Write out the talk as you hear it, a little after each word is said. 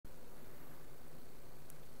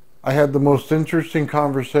I had the most interesting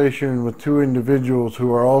conversation with two individuals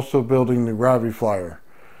who are also building the Graviflyer.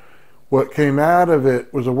 What came out of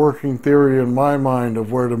it was a working theory in my mind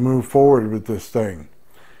of where to move forward with this thing.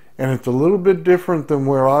 And it's a little bit different than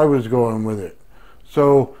where I was going with it.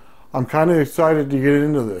 So I'm kind of excited to get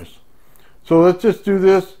into this. So let's just do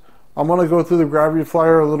this. I'm going to go through the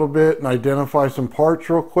Graviflyer a little bit and identify some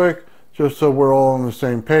parts real quick, just so we're all on the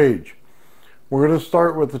same page. We're going to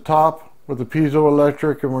start with the top, with the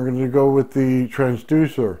piezoelectric, and we're going to go with the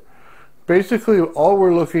transducer. Basically, all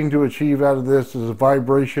we're looking to achieve out of this is a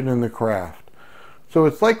vibration in the craft. So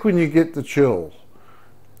it's like when you get the chills.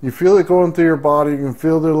 You feel it going through your body, you can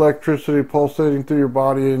feel the electricity pulsating through your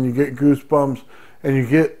body, and you get goosebumps, and you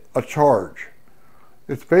get a charge.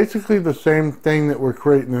 It's basically the same thing that we're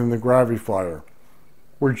creating in the Graviflyer.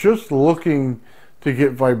 We're just looking to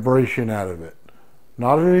get vibration out of it.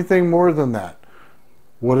 Not anything more than that.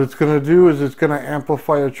 What it's going to do is it's going to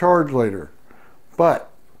amplify a charge later.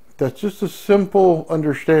 But that's just a simple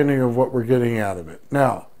understanding of what we're getting out of it.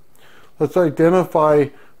 Now, let's identify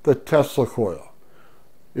the Tesla coil.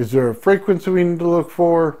 Is there a frequency we need to look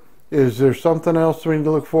for? Is there something else we need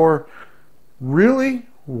to look for? Really,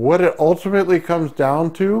 what it ultimately comes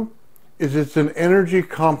down to is it's an energy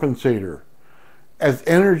compensator. As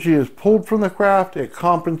energy is pulled from the craft, it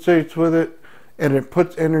compensates with it and it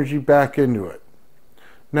puts energy back into it.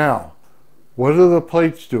 Now, what are the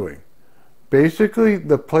plates doing? Basically,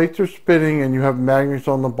 the plates are spinning and you have magnets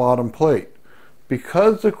on the bottom plate.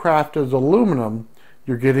 Because the craft is aluminum,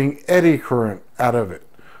 you're getting eddy current out of it.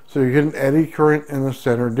 So you're getting eddy current in the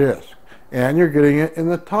center disc, and you're getting it in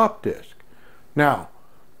the top disc. Now,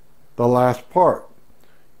 the last part.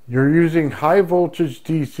 You're using high voltage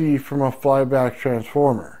DC from a flyback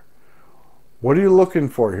transformer. What are you looking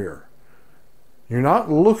for here? You're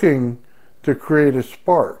not looking to create a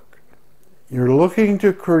spark. You're looking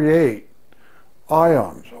to create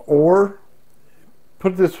ions, or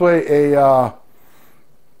put it this way, a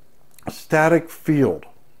static field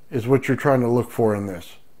is what you're trying to look for in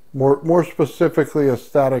this. More specifically, a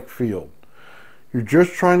static field. You're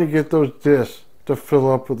just trying to get those discs to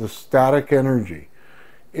fill up with a static energy.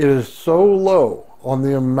 It is so low on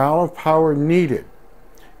the amount of power needed.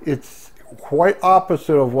 It's quite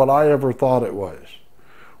opposite of what I ever thought it was.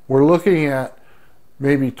 We're looking at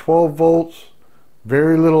maybe 12 volts,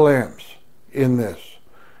 very little amps in this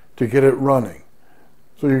to get it running.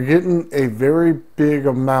 So you're getting a very big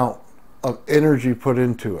amount of energy put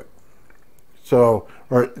into it. So,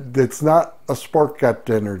 it's not a spark gap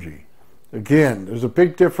energy. Again, there's a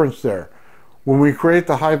big difference there. When we create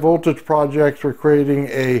the high voltage projects, we're creating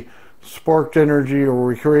a sparked energy, or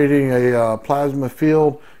we're creating a plasma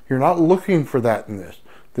field. You're not looking for that in this.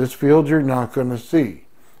 This field you're not going to see.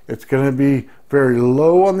 It's going to be very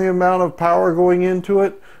low on the amount of power going into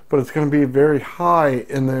it, but it's going to be very high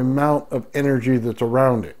in the amount of energy that's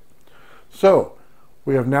around it. So,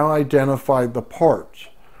 we have now identified the parts.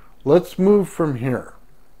 Let's move from here.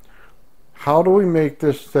 How do we make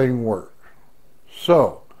this thing work?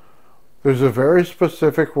 So, there's a very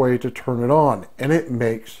specific way to turn it on, and it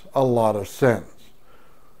makes a lot of sense.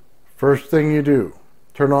 First thing you do,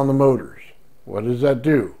 turn on the motors. What does that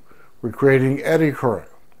do? We're creating eddy current.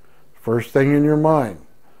 First thing in your mind.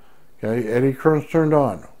 Okay, eddy current's turned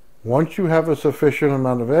on. Once you have a sufficient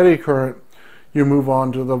amount of eddy current, you move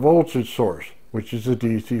on to the voltage source, which is a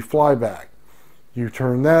DC flyback. You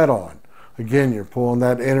turn that on. Again, you're pulling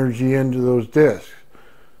that energy into those discs.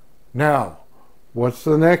 Now, what's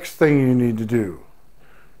the next thing you need to do?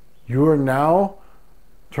 You are now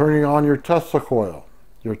turning on your Tesla coil.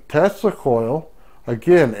 Your Tesla coil,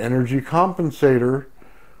 again, energy compensator,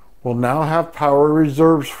 will now have power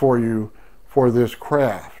reserves for you for this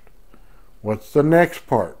craft. What's the next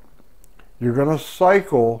part? You're going to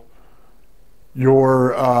cycle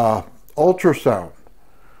your ultrasound.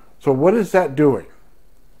 So what is that doing?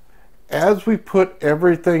 As we put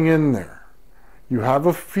everything in there, you have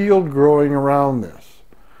a field growing around this.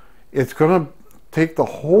 It's going to take the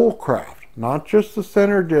whole craft, not just the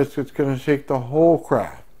center disc, it's going to take the whole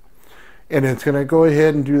craft. And it's going to go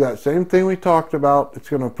ahead and do that same thing we talked about. It's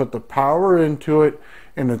going to put the power into it,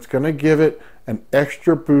 and it's going to give it an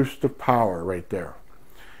extra boost of power right there.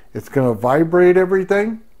 It's going to vibrate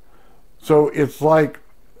everything. So it's like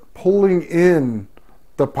pulling in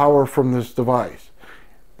the power from this device.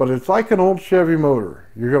 But it's like an old Chevy motor.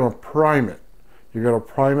 You're going to prime it. You're going to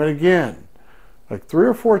prime it again. Like 3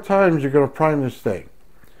 or 4 times you're going to prime this thing.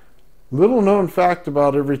 Little known fact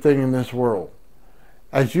about everything in this world.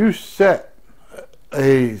 As you set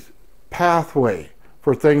a pathway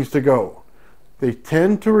for things to go, they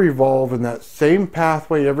tend to revolve in that same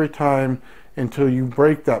pathway every time, until you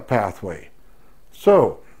break that pathway.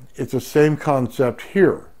 So it's the same concept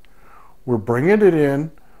here. We're bringing it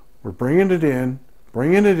in, we're bringing it in,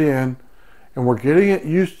 bringing it in, and we're getting it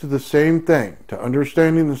used to the same thing, to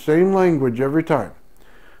understanding the same language every time.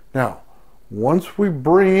 Now, once we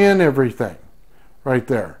bring in everything right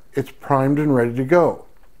there, it's primed and ready to go.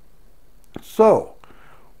 So,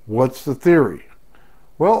 what's the theory?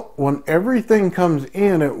 Well, when everything comes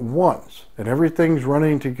in at once and everything's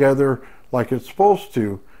running together like it's supposed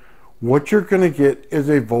to, what you're going to get is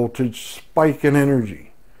a voltage spike in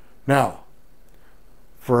energy. Now,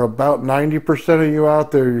 for about 90% of you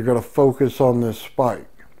out there, you're going to focus on this spike.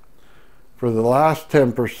 For the last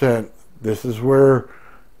 10%, this is where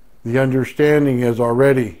the understanding is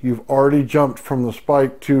already. You've already jumped from the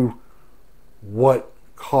spike to what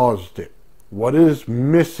caused it. What is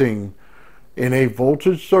missing in a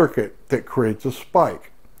voltage circuit that creates a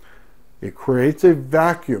spike? It creates a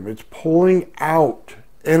vacuum. It's pulling out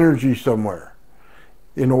energy somewhere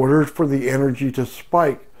in order for the energy to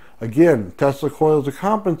spike. Again, Tesla coil is a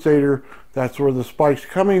compensator. That's where the spike's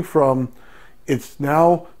coming from. It's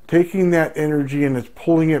now taking that energy and it's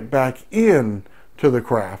pulling it back in to the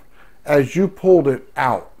craft as you pulled it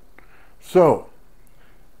out. So,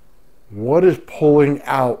 what is pulling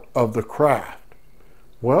out of the craft?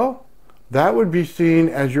 Well, that would be seen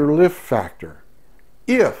as your lift factor,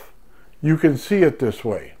 if you can see it this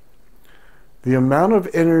way. The amount of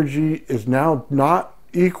energy is now not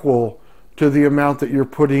equal to the amount that you're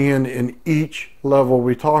putting in each level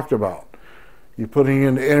we talked about. You're putting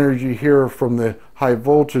in energy here from the high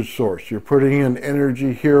voltage source. You're putting in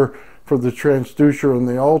energy here for the transducer and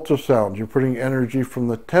the ultrasound. You're putting energy from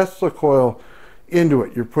the Tesla coil into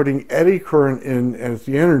it. You're putting eddy current in as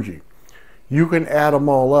the energy. You can add them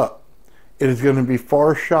all up. It is going to be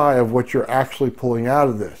far shy of what you're actually pulling out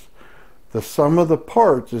of this. The sum of the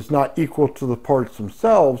parts is not equal to the parts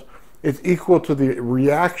themselves. It's equal to the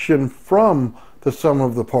reaction from the sum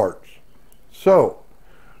of the parts. So,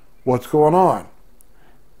 what's going on?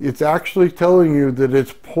 It's actually telling you that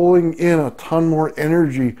it's pulling in a ton more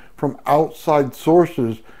energy from outside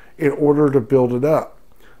sources in order to build it up.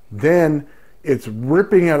 Then it's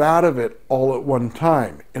ripping it out of it all at one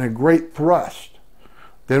time in a great thrust.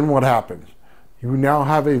 Then what happens? You now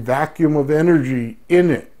have a vacuum of energy in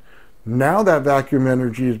it. Now that vacuum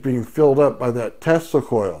energy is being filled up by that Tesla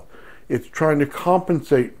coil. It's trying to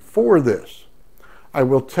compensate for this. I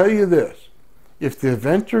will tell you this. If the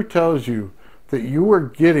inventor tells you that you are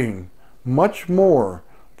getting much more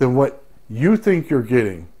than what you think you're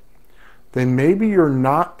getting, then maybe you're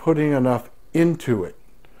not putting enough into it.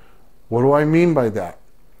 What do I mean by that?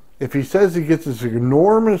 If he says he gets this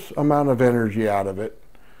enormous amount of energy out of it,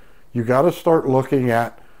 you got to start looking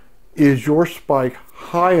at, is your spike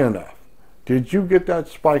high enough? Did you get that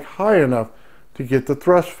spike high enough to get the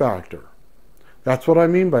thrust factor? That's what I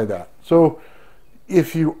mean by that. So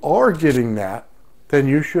if you are getting that, then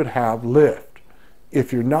you should have lift.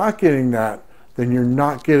 If you're not getting that, then you're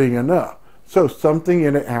not getting enough. So something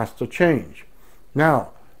in it has to change.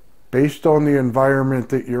 Now, based on the environment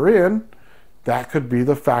that you're in, that could be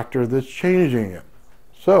the factor that's changing it.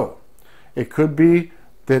 So it could be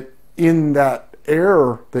that in that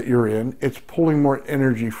air that you're in, it's pulling more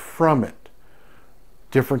energy from it.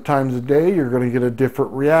 Different times of day, you're going to get a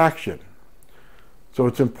different reaction. So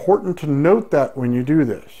it's important to note that when you do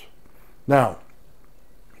this. Now,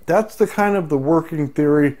 that's the kind of the working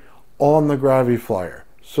theory on the Graviflyer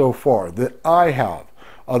so far that I have.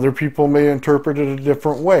 Other people may interpret it a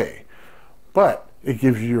different way, but it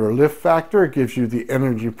gives you your lift factor, it gives you the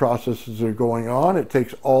energy processes that are going on, it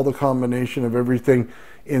takes all the combination of everything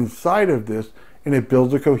inside of this, and it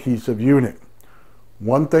builds a cohesive unit.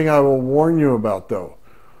 One thing I will warn you about though,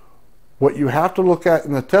 what you have to look at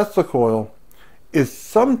in the Tesla coil is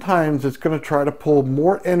sometimes it's going to try to pull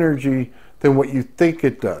more energy than what you think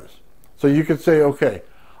it does. So you could say, okay,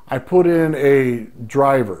 I put in a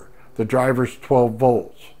driver. The driver's 12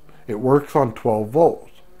 volts. It works on 12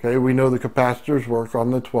 volts. Okay, we know the capacitors work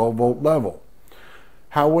on the 12 volt level.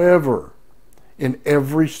 However, in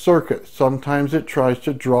every circuit, sometimes it tries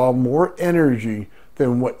to draw more energy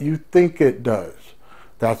than what you think it does.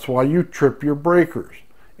 That's why you trip your breakers.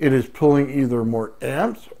 It is pulling either more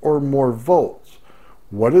amps or more volts.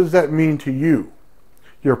 What does that mean to you?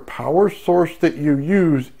 Your power source that you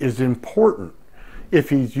use is important. If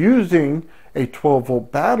he's using a 12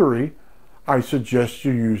 volt battery, I suggest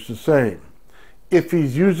you use the same. If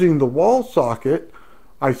he's using the wall socket,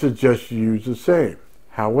 I suggest you use the same.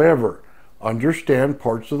 However, understand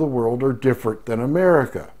parts of the world are different than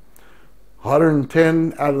America.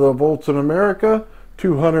 110 out of the volts in America,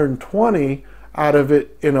 220 out of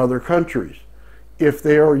it in other countries. If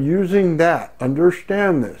they are using that,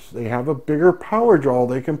 understand this, they have a bigger power draw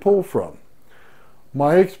they can pull from.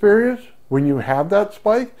 My experience, when you have that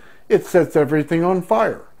spike, it sets everything on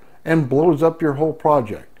fire and blows up your whole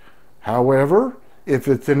project. However, if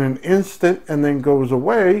it's in an instant and then goes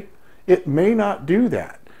away, it may not do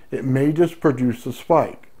that. It may just produce a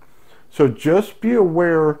spike. So just be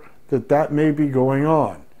aware that that may be going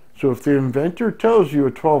on. So if the inventor tells you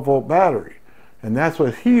a 12-volt battery, and that's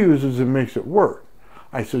what he uses and makes it work,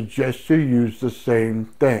 I suggest you use the same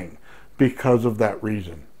thing because of that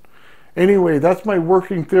reason. Anyway, that's my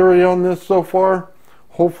working theory on this so far.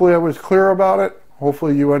 Hopefully I was clear about it.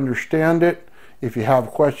 Hopefully you understand it. If you have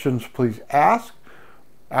questions, please ask.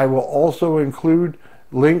 I will also include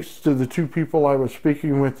links to the two people I was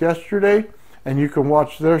speaking with yesterday, and you can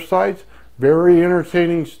watch their sites. Very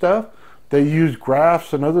entertaining stuff. They use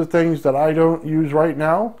graphs and other things that I don't use right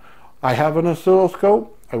now. I have an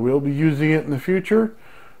oscilloscope. I will be using it in the future,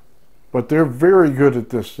 but they're very good at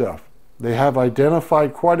this stuff. They have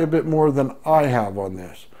identified quite a bit more than I have on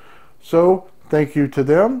this. So thank you to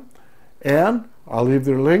them, and I'll leave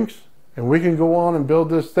their links, and we can go on and build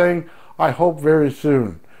this thing. I hope very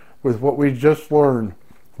soon, with what we just learned,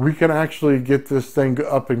 we can actually get this thing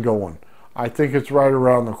up and going. I think it's right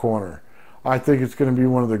around the corner. I think it's going to be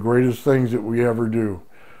one of the greatest things that we ever do.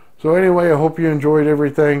 So anyway, I hope you enjoyed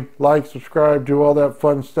everything. Like, subscribe, do all that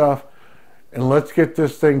fun stuff, and let's get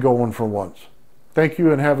this thing going for once. Thank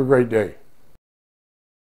you and have a great day.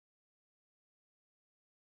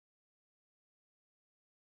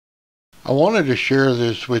 I wanted to share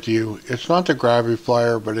this with you. It's not the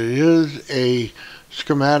Graviflyer, but it is a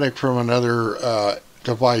schematic from another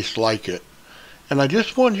device like it. And I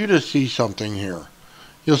just want you to see something here.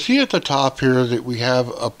 You'll see at the top here that we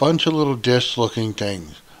have a bunch of little disc looking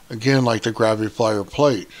things. Again, like the Graviflyer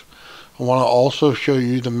plates. I want to also show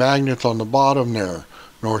you the magnets on the bottom there.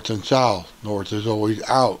 North and south. North is always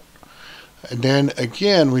out. And then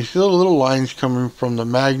again, we see the little lines coming from the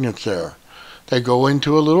magnets there. They go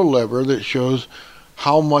into a little lever that shows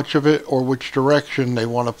how much of it or which direction they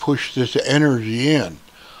want to push this energy in.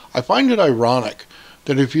 I find it ironic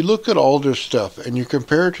that if you look at all this stuff and you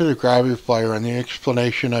compare it to the Graviflyer and the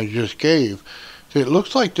explanation I just gave, it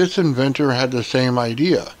looks like this inventor had the same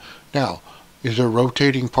idea. Now, is there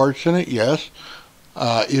rotating parts in it? Yes.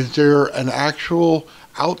 Is there an actual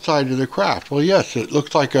outside of the craft? Well, yes, it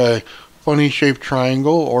looks like a funny shaped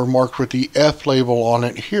triangle or marked with the F label on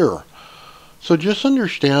it here. So just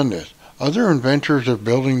understand this. Other inventors are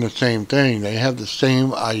building the same thing. They have the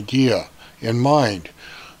same idea in mind.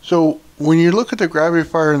 So when you look at the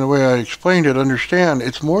Graviflyer and the way I explained it, understand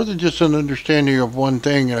it's more than just an understanding of one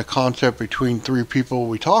thing and a concept between three people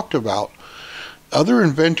we talked about. Other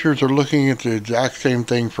inventors are looking at the exact same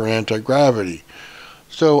thing for anti-gravity.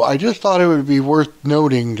 So I just thought it would be worth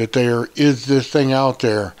noting that there is this thing out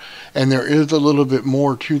there, and there is a little bit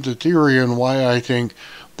more to the theory and why I think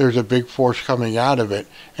there's a big force coming out of it.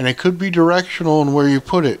 And it could be directional in where you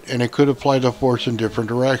put it, and it could apply the force in different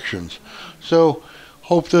directions. So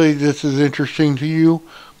hopefully this is interesting to you.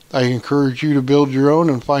 I encourage you to build your own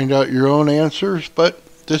and find out your own answers, but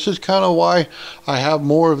this is kind of why I have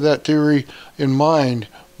more of that theory in mind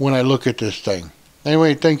when I look at this thing.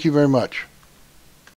 Anyway, thank you very much.